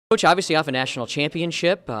Coach, obviously off a national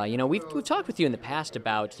championship, we've talked with you in the past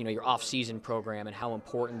about your off-season program and how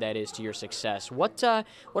important that is to your success. What have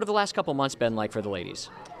the last couple months been like for the ladies?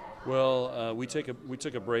 Well, we took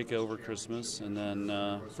a break over Christmas, and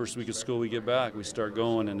then first week of school we get back, we start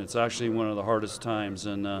going, and it's actually one of the hardest times.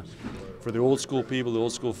 And for the old school people, the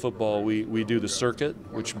old school football, we do the circuit,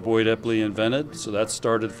 which Boyd Epley invented. So that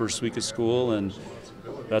started first week of school, and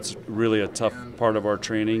that's really a tough part of our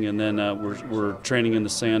training. And then we're training in the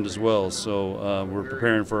sand as well. So we're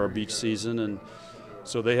preparing for our beach season, and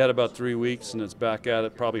so they had about 3 weeks, and it's back at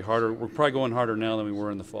it, probably harder. We're probably going harder now than we were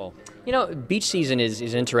in the fall. Beach season is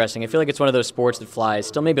interesting. I feel like it's one of those sports that flies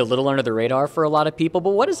still maybe a little under the radar for a lot of people,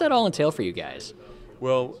 but what does that all entail for you guys?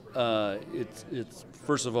 Well, it's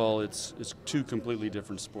first of all, it's two completely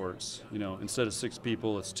different sports. Instead of 6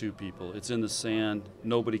 people, it's 2 people. It's in the sand.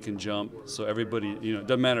 Nobody can jump, so everybody. It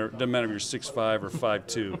doesn't matter if you're 6'5" or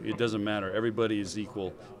 5'2". It doesn't matter. Everybody is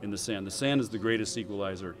equal in the sand. The sand is the greatest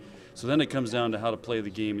equalizer. So then it comes down to how to play the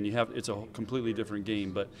game, and it's a completely different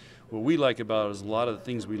game. But what we like about it is a lot of the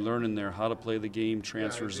things we learn in there, how to play the game,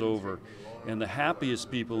 transfers over. And the happiest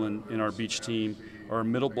people in our beach team are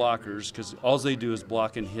middle blockers, because all they do is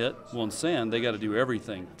block and hit. Well, in sand, they got to do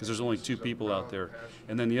everything because there's only 2 people out there.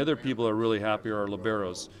 And then the other people are really happy are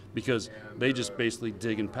liberos, because they just basically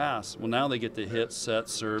dig and pass. Well, now they get to hit, set,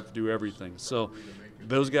 serve, do everything. So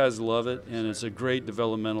those guys love it, and it's a great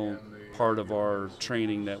developmental part of our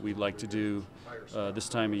training that we like to do this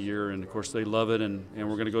time of year, and of course they love it, and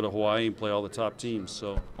we're going to go to Hawaii and play all the top teams.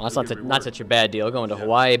 So well, that's not such a bad deal going to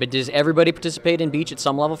Hawaii, but does everybody participate in beach at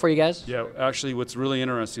some level for you guys? Yeah, actually what's really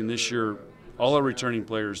interesting this year, all our returning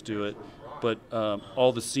players do it, but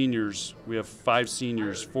all the seniors, we have 5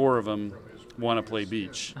 seniors, 4 of them want to play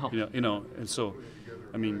beach. Oh. And so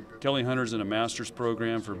Kelly Hunter's in a master's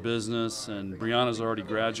program for business, and Brianna's already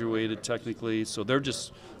graduated technically, so they're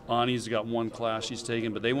just, Ani's got 1 class she's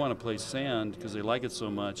taken, but they want to play sand because they like it so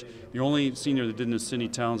much. The only senior that didn't is Cindy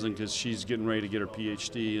Townsend, because she's getting ready to get her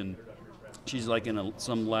PhD, and she's like in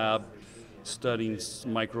some lab studying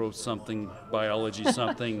biology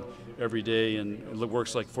something every day, and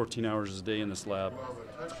works like 14 hours a day in this lab.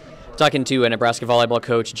 Talking to a Nebraska volleyball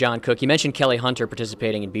coach, John Cook, you mentioned Kelly Hunter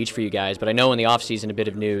participating in beach for you guys, but I know in the offseason a bit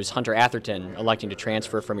of news, Hunter Atherton electing to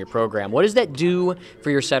transfer from your program. What does that do for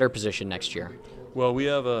your setter position next year? Well, we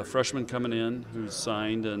have a freshman coming in who's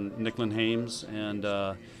signed, and Nicklin Hames, and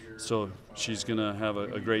so she's going to have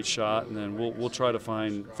a great shot, and then we'll try to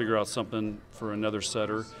figure out something for another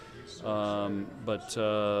setter. But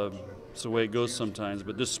it's the way it goes sometimes.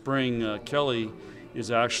 But this spring, Kelly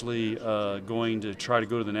is actually going to try to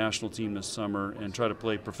go to the national team this summer and try to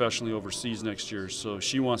play professionally overseas next year. So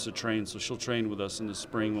she wants to train, so she'll train with us in the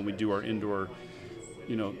spring when we do our indoor,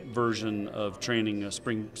 version of training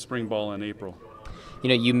spring ball in April.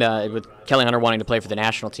 With Kelly Hunter wanting to play for the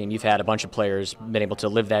national team, you've had a bunch of players been able to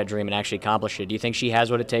live that dream and actually accomplish it. Do you think she has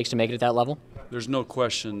what it takes to make it at that level? There's no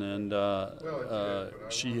question, and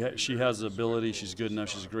she has the ability. She's good enough.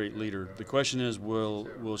 She's a great leader. The question is,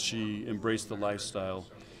 will she embrace the lifestyle,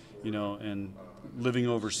 and living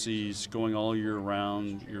overseas, going all year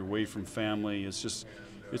round, you're away from family. It's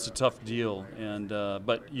a tough deal, and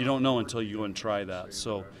but you don't know until you go and try that.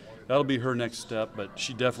 So that'll be her next step, but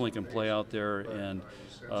she definitely can play out there, and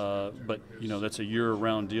but that's a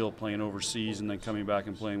year-round deal, playing overseas and then coming back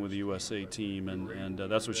and playing with the USA team, and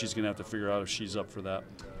that's what she's going to have to figure out if she's up for that.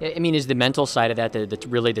 Is the mental side of that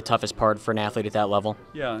really the toughest part for an athlete at that level?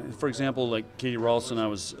 Yeah, for example, like Katie Ralston, I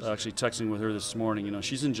was actually texting with her this morning.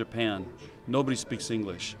 She's in Japan. Nobody speaks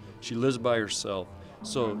English. She lives by herself.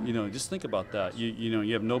 So, just think about that.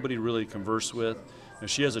 You have nobody to really converse with. Now,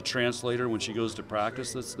 she has a translator when she goes to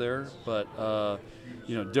practice that's there, but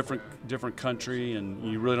different country, and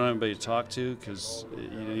you really don't have anybody to talk to because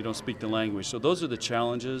you don't speak the language. So those are the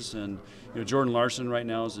challenges. And Jordan Larson right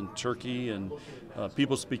now is in Turkey, and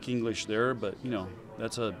people speak English there, but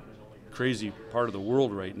that's a crazy part of the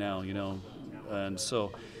world right now. And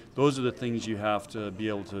so those are the things you have to be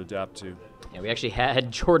able to adapt to. Yeah, we actually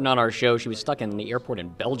had Jordan on our show. She was stuck in the airport in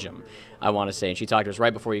Belgium, I want to say, and she talked to us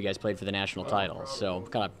right before you guys played for the national title. So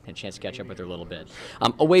kind of had a chance to catch up with her a little bit.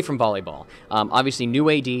 Away from volleyball, obviously new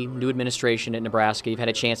AD, new administration at Nebraska. You've had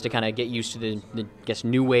a chance to kind of get used to the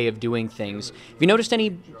new way of doing things. Have you noticed any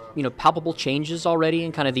palpable changes already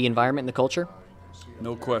in kind of the environment and the culture?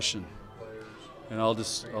 No question. And I'll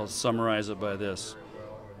summarize it by this.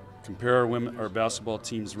 Compare our basketball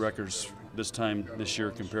team's records this year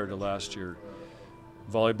compared to last year.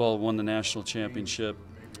 Volleyball won the national championship.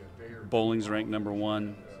 Bowling's ranked number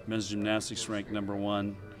 1. Men's gymnastics ranked number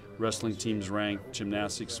 1. Wrestling team's ranked.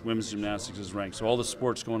 Women's gymnastics is ranked. So all the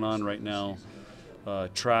sports going on right now,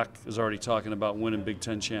 Track is already talking about winning Big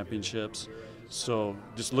Ten championships. So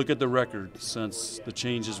just look at the record since the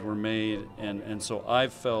changes were made. And so I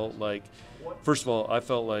felt like, first of all, I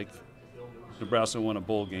felt like Nebraska won a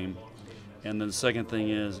bowl game. And then the second thing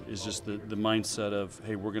is just the mindset of,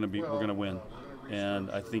 hey, we're going to win.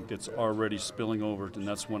 And I think it's already spilling over, and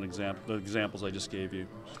that's one example, the examples I just gave you.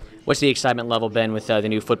 What's the excitement level been with the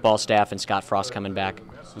new football staff and Scott Frost coming back?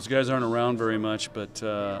 Those guys aren't around very much, but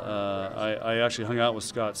I actually hung out with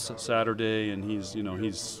Scott Saturday, and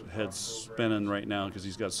he's head spinning right now because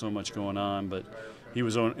he's got so much going on. But he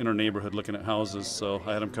was in our neighborhood looking at houses, so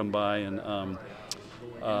I had him come by, and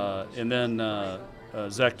then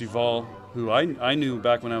Zach Duvall, who I knew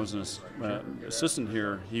back when I was an assistant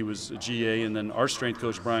here. He was a GA, and then our strength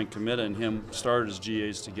coach Brian Committa and him started as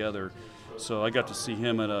GAs together. So I got to see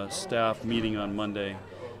him at a staff meeting on Monday.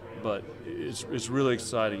 But it's really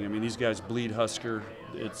exciting. I mean, these guys bleed Husker.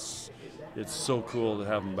 It's so cool to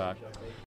have them back.